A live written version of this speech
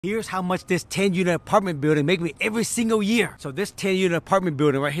Here's how much this 10-unit apartment building make me every single year. So this 10-unit apartment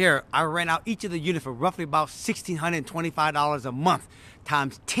building right here, I rent out each of the units for roughly about $1,625 a month.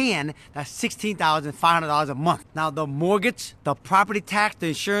 Times 10, that's $16,500 a month. Now the mortgage, the property tax, the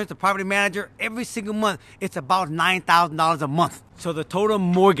insurance, the property manager, every single month, it's about $9,000 a month. So the total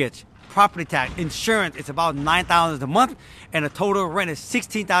mortgage, property tax, insurance, it's about $9,000 a month, and the total rent is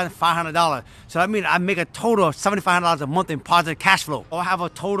 $16,500. So that means I make a total of $7,500 a month in positive cash flow. I'll have a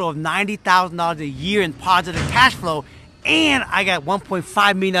total of $90,000 a year in positive cash flow, and I got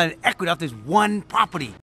 $1.5 million in equity off this one property.